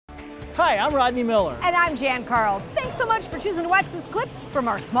Hi, I'm Rodney Miller. And I'm Jan Carl. Thanks so much for choosing to watch this clip from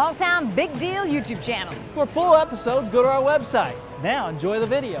our Small Town Big Deal YouTube channel. For full episodes, go to our website. Now enjoy the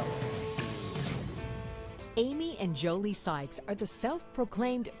video. Amy and Jolie Sykes are the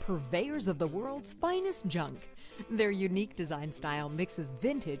self-proclaimed purveyors of the world's finest junk. Their unique design style mixes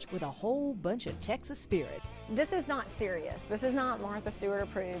vintage with a whole bunch of Texas spirit. This is not serious. This is not Martha Stewart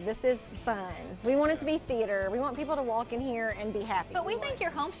approved. This is fun. We want it to be theater. We want people to walk in here and be happy. But we think your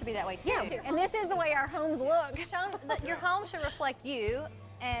home should be that way too. Yeah, and this is the way our homes look. Your home should reflect you,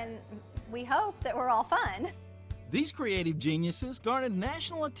 and we hope that we're all fun. These creative geniuses garnered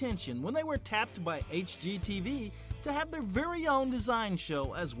national attention when they were tapped by HGTV to have their very own design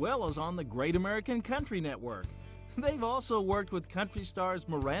show, as well as on the Great American Country Network. They've also worked with country stars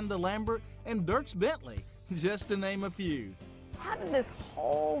Miranda Lambert and Dierks Bentley, just to name a few. How did this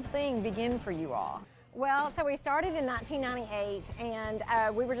whole thing begin for you all? Well, so we started in 1998,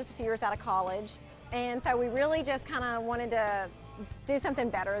 and we were just a few years out of college. And so we really just kind of wanted to do something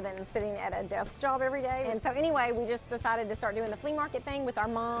better than sitting at a desk job every day. And so anyway, we just decided to start doing the flea market thing with our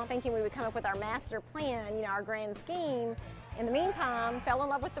mom, thinking we would come up with our master plan, you know, our grand scheme. In the meantime, fell in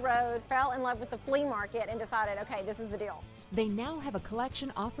love with the road, fell in love with the flea market, and decided, okay, this is the deal. They now have a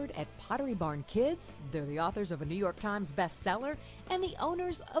collection offered at Pottery Barn Kids. They're the authors of a New York Times bestseller and the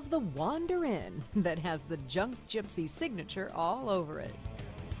owners of the Wander Inn that has the Junk Gypsy signature all over it.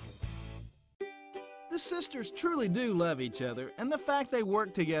 The sisters truly do love each other, and the fact they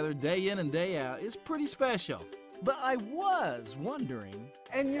work together day in and day out is pretty special. But I was wondering...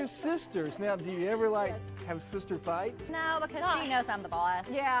 And your sisters, now do you ever have sister fights? No, because she knows I'm the boss.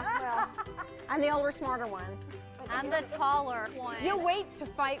 Yeah, well, I'm the older, smarter one. I'm the taller one. You'll wait to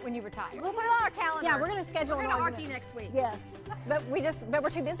fight when you retire. We'll put it on our calendar. Yeah, we're going to schedule We're an going to argument. argue next week. Yes, but we're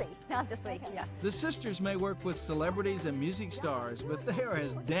too busy. Not this week, yeah. The sisters may work with celebrities and music stars, but they are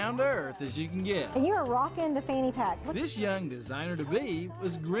as down-to-earth as you can get. And you are rocking the fanny pack. This young designer-to-be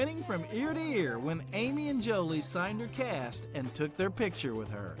was grinning from ear to ear when Amy and Jolie signed her cast and took their picture with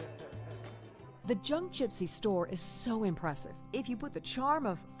her. The Junk Gypsy store is so impressive. If you put the charm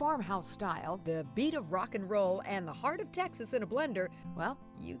of farmhouse style, the beat of rock and roll, and the heart of Texas in a blender, well,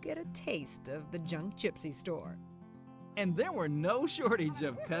 you get a taste of the Junk Gypsy store. And there were no shortage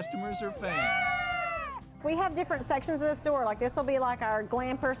of customers or fans. We have different sections of the store. Like this will be like our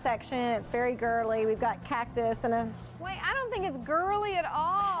glamper section. It's very girly. We've got cactus and a... Wait, I don't think it's girly at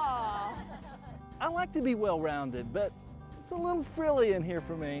all. I like to be well-rounded, but it's a little frilly in here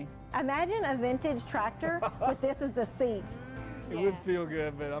for me. Imagine a vintage tractor with this as the seat. It would feel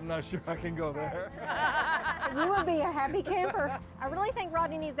good, but I'm not sure I can go there. You would be a happy camper. I really think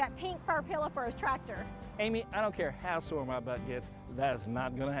Rodney needs that pink fur pillow for his tractor. Amy, I don't care how sore my butt gets, that is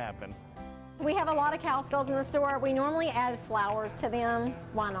not going to happen. We have a lot of cowskulls in the store. We normally add flowers to them.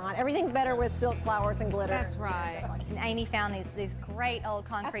 Why not? Everything's better with silk flowers and glitter. That's right. And Amy found these great old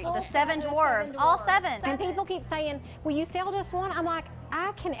concrete, the seven dwarves, all seven. And people keep saying, will you sell just one? I'm like,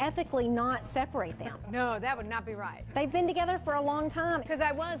 I can ethically not separate them. No, that would not be right. They've been together for a long time. Because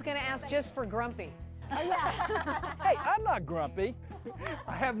I was going to ask just for Grumpy. Oh, yeah. Hey, I'm not grumpy.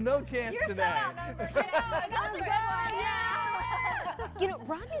 I have no chance today. That's a good one, yeah. You know,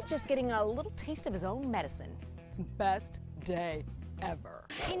 Rodney's just getting a little taste of his own medicine. Best day ever.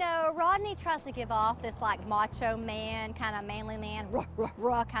 You know, Rodney tries to give off this like macho man, kind of manly man,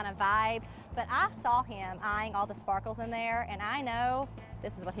 raw kind of vibe. But I saw him eyeing all the sparkles in there, and I know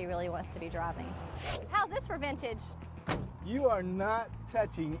this is what he really wants to be driving. How's this for vintage? You are not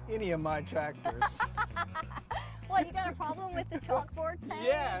touching any of my tractors. What, you got a problem with the chalkboard thing?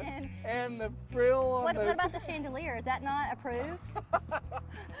 Yes, and the frill on What the... about the chandelier? Is that not approved?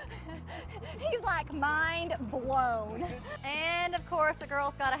 He's like mind blown. And of course, the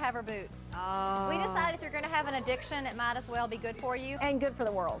girl's got to have her boots. Oh. We decided if you're going to have an addiction, it might as well be good for you. And good for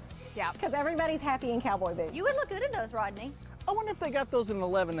the world. Yeah. Because everybody's happy in cowboy boots. You would look good in those, Rodney. I wonder if they got those in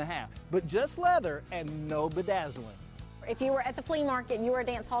 11.5, but just leather and no bedazzling. If you were at the flea market and you were a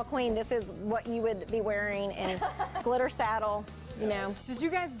dance hall queen, this is what you would be wearing, and glitter saddle, you know. Did you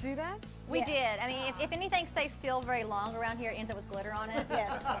guys do that? We Yes. did. I mean, if anything stays still very long around here, it ends up with glitter on it.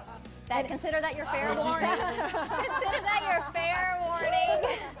 Yes. Consider that your fair warning. Consider that your fair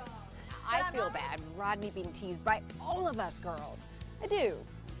warning. I feel bad. Rodney being teased by all of us girls. I do.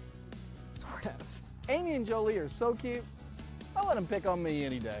 Sort of. Amy and Jolie are so cute. I let them pick on me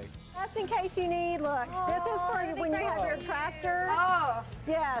any day. Just in case you need, look, this is for when you have your tractor. Oh,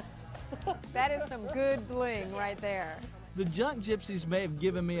 Yes. that is some good bling right there. The Junk Gypsies may have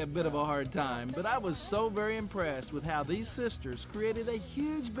given me a bit of a hard time, but I was so very impressed with how these sisters created a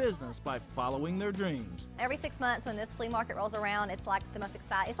huge business by following their dreams. Every 6 months when this flea market rolls around, it's like the most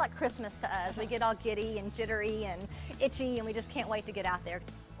exciting. It's like Christmas to us. We get all giddy and jittery and itchy, and we just can't wait to get out there.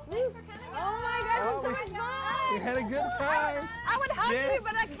 Thanks for coming. Oh my gosh, it's so much fun. We had a good time. I would hug Yeah. you,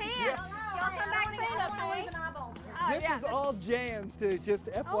 but I can't. Y'all come back soon, okay? This is all jams too, just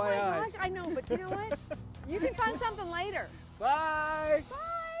FYI. Oh my gosh, I know, but you know what? You can find something later. Bye.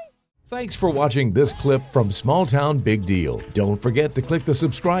 Thanks for watching this clip from Small Town Big Deal. Don't forget to click the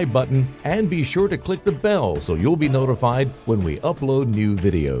subscribe button and be sure to click the bell so you'll be notified when we upload new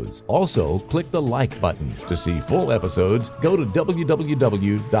videos. Also, click the like button. To see full episodes, go to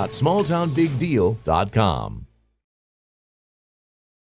www.smalltownbigdeal.com.